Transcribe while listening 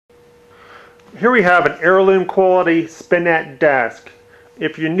Here we have an heirloom quality Spinet desk.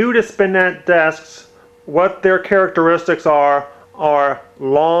 If you're new to Spinet desks, what their characteristics are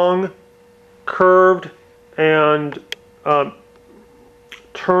long, curved, and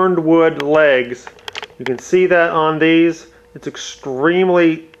turned wood legs. You can see that on these. It's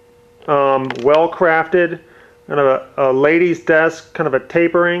extremely well crafted, kind of a lady's desk, kind of a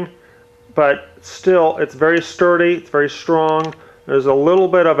tapering, but still it's very sturdy, it's very strong. There's a little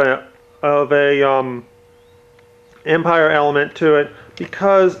bit of a empire element to it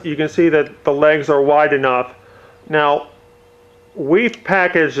because you can see that the legs are wide enough. Now, we've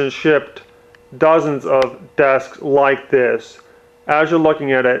packaged and shipped dozens of desks like this. As you're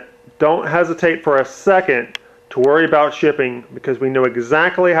looking at it, don't hesitate for a second to worry about shipping because we know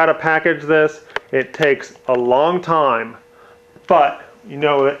exactly how to package this. It takes a long time, but you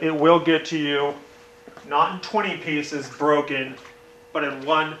know it will get to you not in 20 pieces broken, but in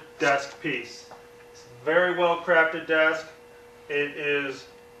one desk piece. It's a very well crafted desk. It is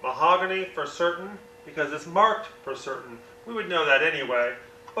mahogany for certain because it's marked for certain. We would know that anyway,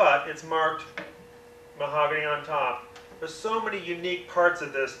 but it's marked mahogany on top. There's so many unique parts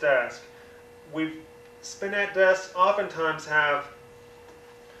of this desk. Spinet desks oftentimes have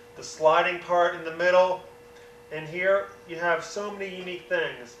the sliding part in the middle, and here you have so many unique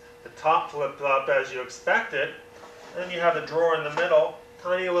things. The top flipped up as you expected, and then you have the drawer in the middle,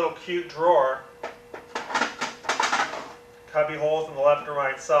 tiny little cute drawer, cubby holes on the left and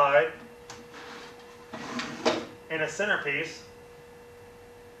right side, and a centerpiece,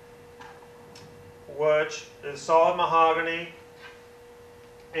 which is solid mahogany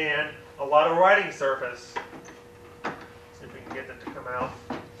and a lot of writing surface. See if we can get it to come out.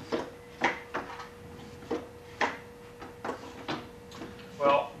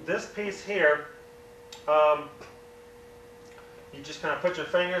 Well, this piece here, you just kind of put your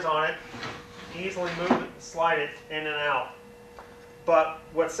fingers on it, easily move it and slide it in and out. But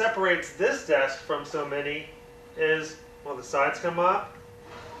what separates this desk from so many is, well, the sides come up,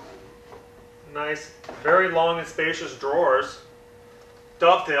 nice, very long and spacious drawers,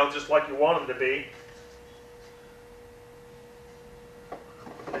 dovetailed just like you want them to be.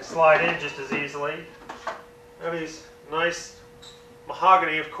 They slide in just as easily. Have these nice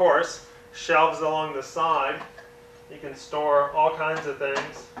mahogany, of course, shelves along the side. You can store all kinds of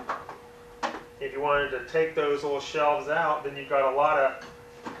things. If you wanted to take those little shelves out, then you've got a lot of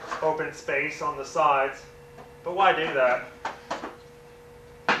open space on the sides. But why do that?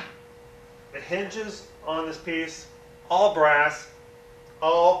 The hinges on this piece, all brass,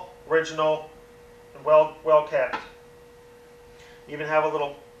 all original, and well kept. You even have a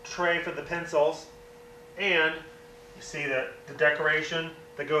little tray for the pencils, and you see the decoration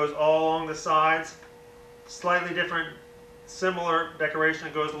that goes all along the sides. Slightly different, similar decoration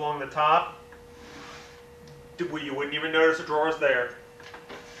that goes along the top. You wouldn't even notice the drawers there.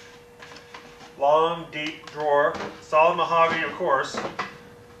 Long, deep drawer, solid mahogany, of course.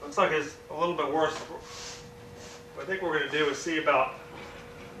 Looks like it's a little bit worse. What I think we're going to do is see about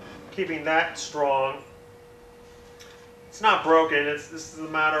keeping that strong. It's not broken. This is a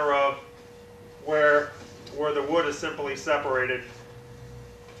matter of where the wood is simply separated.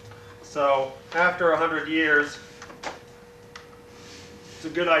 So after 100 years, it's a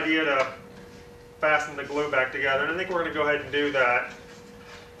good idea to fasten the glue back together. And I think we're going to go ahead and do that.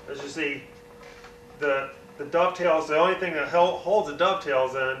 As you see, the dovetails, the only thing that holds the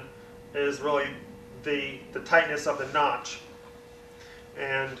dovetails in is really the tightness of the notch.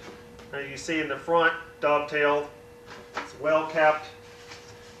 And as you see in the front dovetail, it's well kept.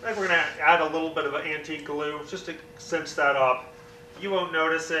 I think we're going to add a little bit of antique glue just to cinch that up. You won't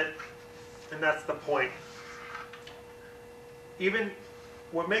notice it, and that's the point. Even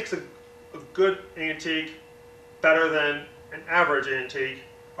what makes a good antique better than an average antique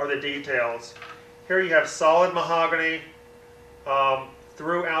are the details. Here you have solid mahogany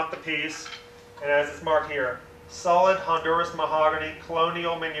throughout the piece, and as it's marked here, solid Honduras mahogany,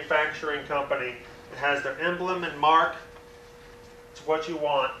 Colonial Manufacturing Company. It has their emblem and mark. It's what you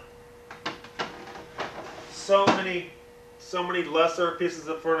want. So many lesser pieces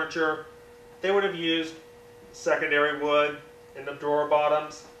of furniture, they would have used secondary wood in the drawer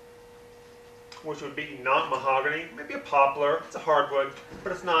bottoms, which would be not mahogany, maybe a poplar. It's a hardwood,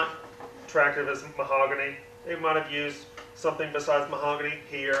 but it's not attractive as mahogany. They might have used something besides mahogany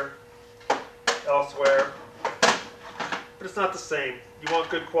here, elsewhere, but it's not the same. You want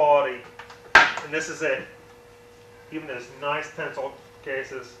good quality, and this is it. Even this nice pencil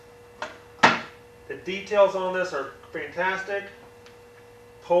cases. The details on this are fantastic.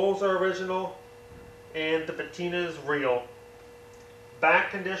 Poles are original, and the patina is real.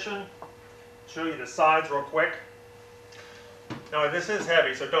 Back condition, Show you the sides real quick. Now this is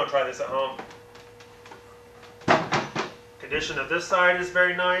heavy, so don't try this at home. Condition of this side is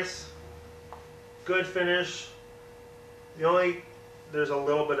very nice. Good finish. There's a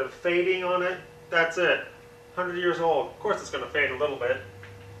little bit of fading on it. That's it. 100 years old. Of course it's going to fade a little bit.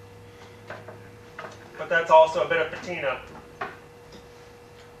 But that's also a bit of patina.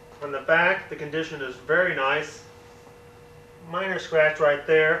 On the back, the condition is very nice. Minor scratch right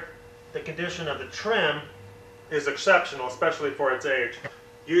there. The condition of the trim is exceptional, especially for its age.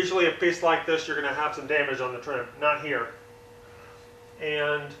 Usually a piece like this, you're going to have some damage on the trim. Not here.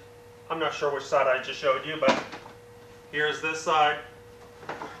 And I'm not sure which side I just showed you, but here's this side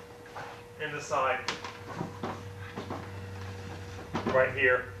and this side right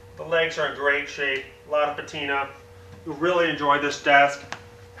here. The legs are in great shape, a lot of patina. You really enjoy this desk,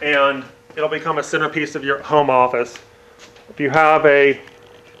 and it'll become a centerpiece of your home office. If you have a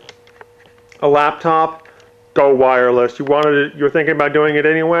laptop, go wireless. You're thinking about doing it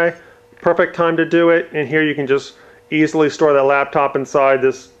anyway, perfect time to do it, and here you can just easily store that laptop inside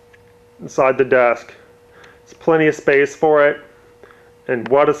the desk. There's plenty of space for it, and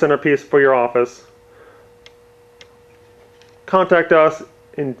what a centerpiece for your office. Contact us,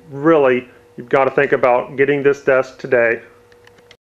 and really, you've got to think about getting this desk today.